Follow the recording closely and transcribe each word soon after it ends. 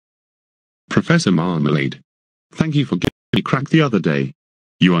Professor Marmalade. Thank you for giving me crack the other day.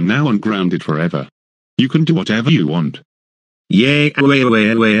 You are now ungrounded forever. You can do whatever you want. Yay! I'm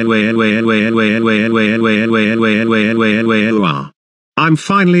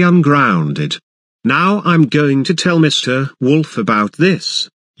finally ungrounded. Now I'm going to tell Mr. Wolf about this.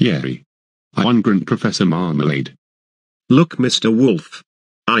 Yay. I ungrounded Professor Marmalade. Look, Mr. Wolf.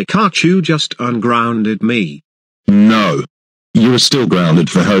 Ika Chu just ungrounded me. No. You were still grounded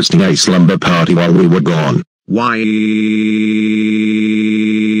for hosting a slumber party while we were gone. Why?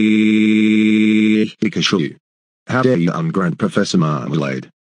 Ika Chu. How dare you unground Professor Marmalade?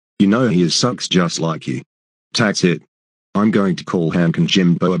 You know he sucks just like you. That's it. I'm going to call Hank and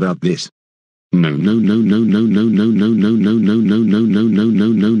Jimbo about this. No.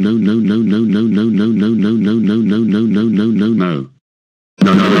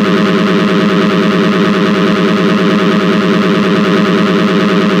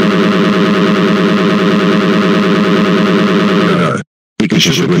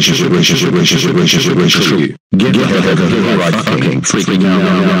 Get the heck out of here right fucking freaking out.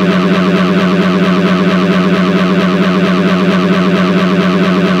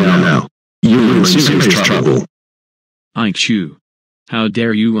 Now, you're in serious trouble. Ika Chu. How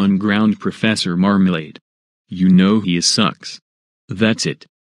dare you unground Professor Marmalade? You know he sucks. That's it.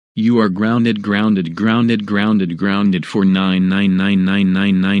 You are grounded for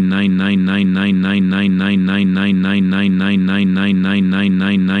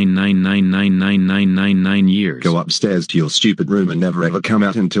Ika Chu. How dare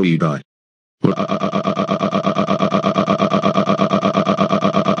you unground Professor Marmalade? You know he sucks. That's it.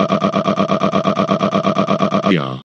 You are grounded Yeah.